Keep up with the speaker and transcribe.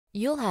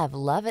You'll have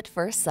love at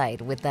first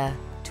sight with the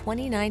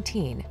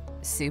 2019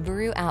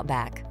 Subaru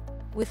Outback.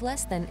 With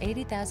less than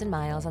 80,000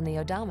 miles on the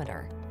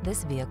odometer,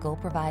 this vehicle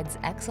provides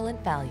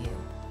excellent value.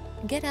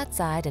 Get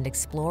outside and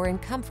explore in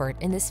comfort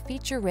in this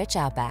feature-rich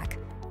Outback.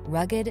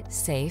 Rugged,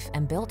 safe,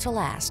 and built to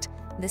last,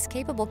 this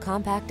capable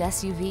compact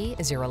SUV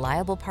is your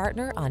reliable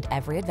partner on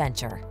every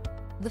adventure.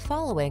 The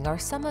following are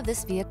some of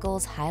this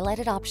vehicle's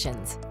highlighted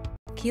options: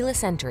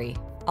 keyless entry,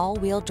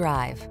 all-wheel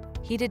drive,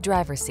 heated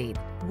driver's seat,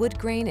 wood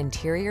grain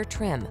interior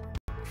trim,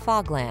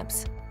 fog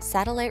lamps,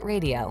 satellite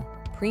radio,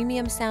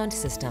 premium sound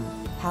system,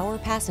 power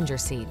passenger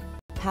seat,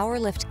 power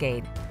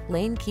liftgate,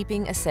 lane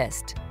keeping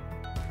assist.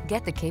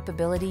 Get the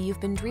capability you've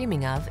been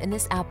dreaming of in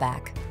this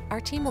Outback. Our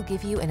team will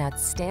give you an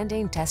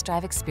outstanding test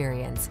drive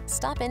experience.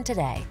 Stop in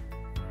today.